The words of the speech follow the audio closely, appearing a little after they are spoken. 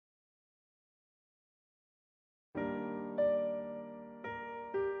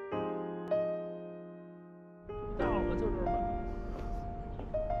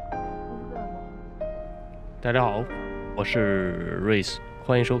大家好，我是瑞斯，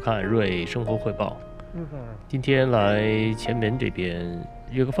欢迎收看瑞生活汇报。今天来前门这边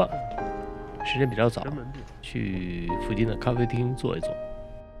约个饭，时间比较早，去附近的咖啡厅坐一坐。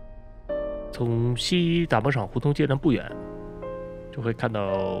从西大广场胡同街站不远，就会看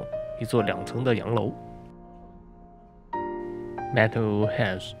到一座2层的洋楼 ，metal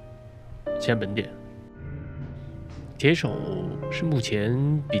hands 前门店。这首是目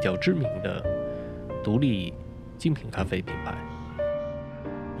前比较知名的独立精品咖啡品牌。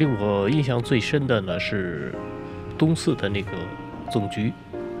令我印象最深的呢是东四的那个总局，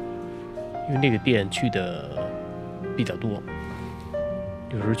因为那个店去的比较多，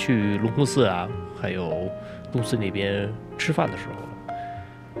有时候去龙湖寺啊，还有东四那边吃饭的时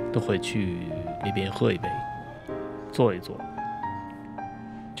候，都会去那边喝一杯，坐一坐。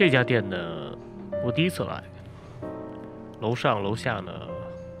这家店呢，我第一次来，楼上楼下呢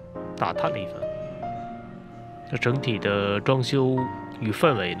打探了一番。这整体的装修与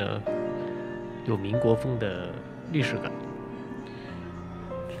氛围呢，有民国风的历史感。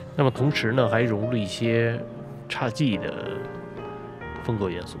那么同时呢，还融入了一些侘寂的风格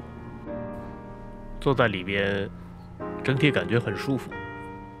元素。坐在里边，整体感觉很舒服。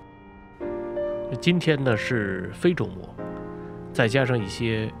今天呢是非周末，再加上一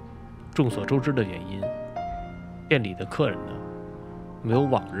些众所周知的原因，店里的客人呢没有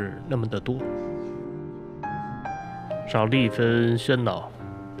往日那么的多。少了一分喧闹，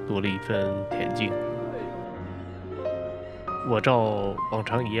多了一分恬静。我照往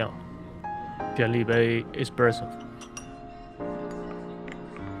常一样，点了一杯 espresso，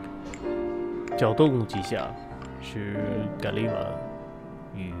 搅动几下，使橄榄碗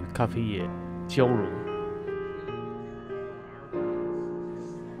与咖啡液交融，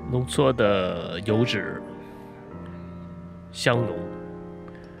浓缩的油脂香浓，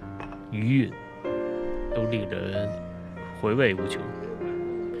余韵都令人回味无穷。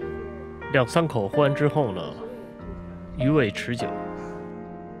2、3口喝完之后呢，余味持久，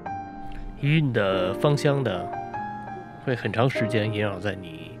余韵的芳香呢，会很长时间萦绕在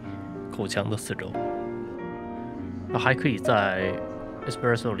你口腔的四周。那还可以在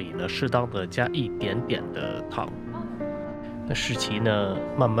espresso 里呢，适当的加一点点的糖，那使其呢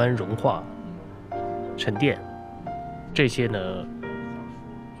慢慢融化、沉淀，这些呢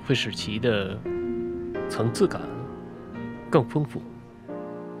会使其的层次感更丰富。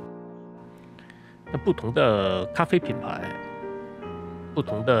那不同的咖啡品牌、不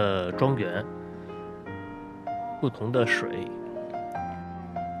同的庄园、不同的水、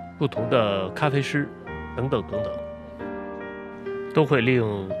不同的咖啡师等等等等，都会令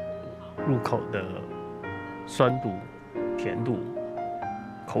入口的酸度、甜度、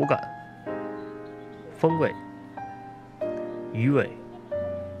口感、风味、余味、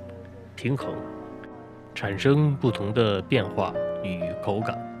平衡产生不同的变化与口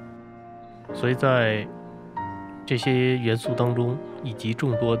感。所以在这些元素当中，以及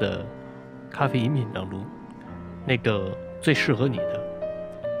众多的咖啡饮品当中，那个最适合你的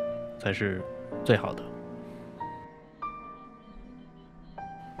才是最好的。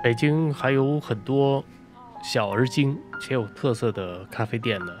北京还有很多小而精且有特色的咖啡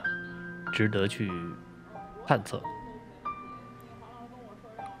店呢，值得去探测。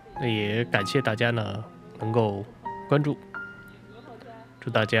那也感谢大家呢能够关注，祝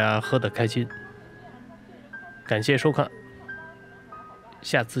大家喝得开心，感谢收看，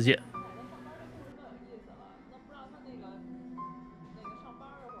下次见。